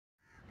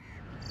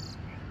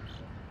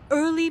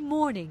Early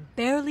morning,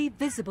 barely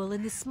visible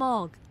in the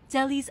smog,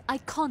 Delhi's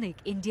iconic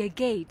India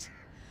Gate.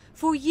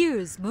 For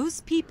years,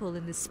 most people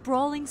in the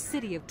sprawling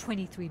city of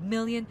 23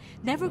 million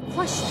never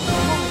questioned the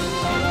quality of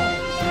the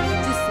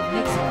air. Just a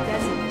mix of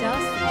desert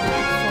dust and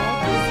fog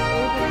was the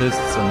urban...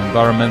 Scientists and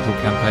environmental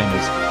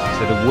campaigners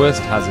say the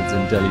worst hazards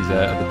in Delhi's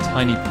air are the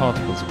tiny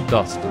particles of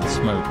dust and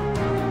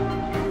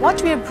smoke.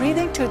 What we are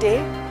breathing today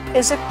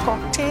is a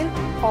cocktail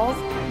of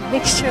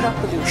mixture of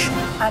pollution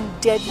and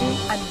deadly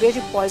and very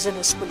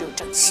poisonous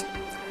pollutants.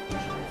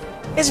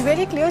 It's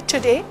very clear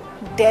today,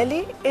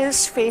 Delhi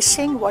is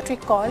facing what we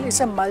call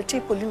is a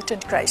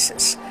multi-pollutant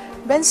crisis.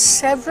 When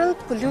several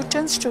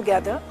pollutants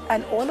together,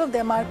 and all of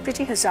them are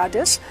pretty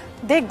hazardous,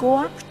 they go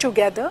up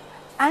together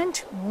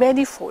and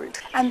many-fold.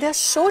 And they're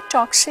so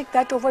toxic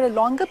that over a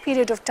longer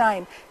period of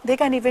time, they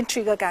can even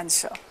trigger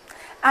cancer.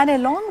 And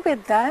along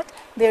with that,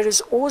 there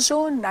is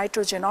ozone,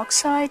 nitrogen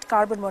oxide,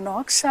 carbon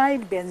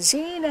monoxide,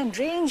 benzene, and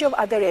range of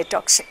other air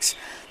toxics.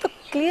 So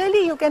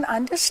clearly you can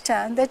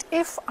understand that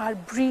if our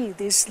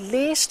breath is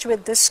laced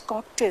with this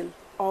cocktail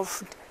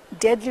of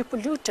deadly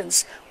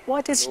pollutants,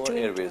 what is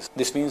doing? Airways.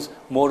 This means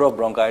more of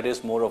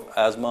bronchitis, more of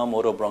asthma,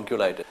 more of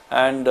bronchiolitis.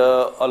 And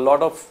a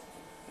lot of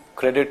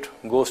credit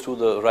goes to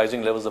the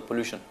rising levels of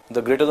pollution.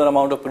 The greater the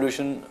amount of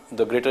pollution,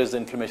 the greater is the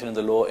inflammation in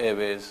the lower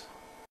airways.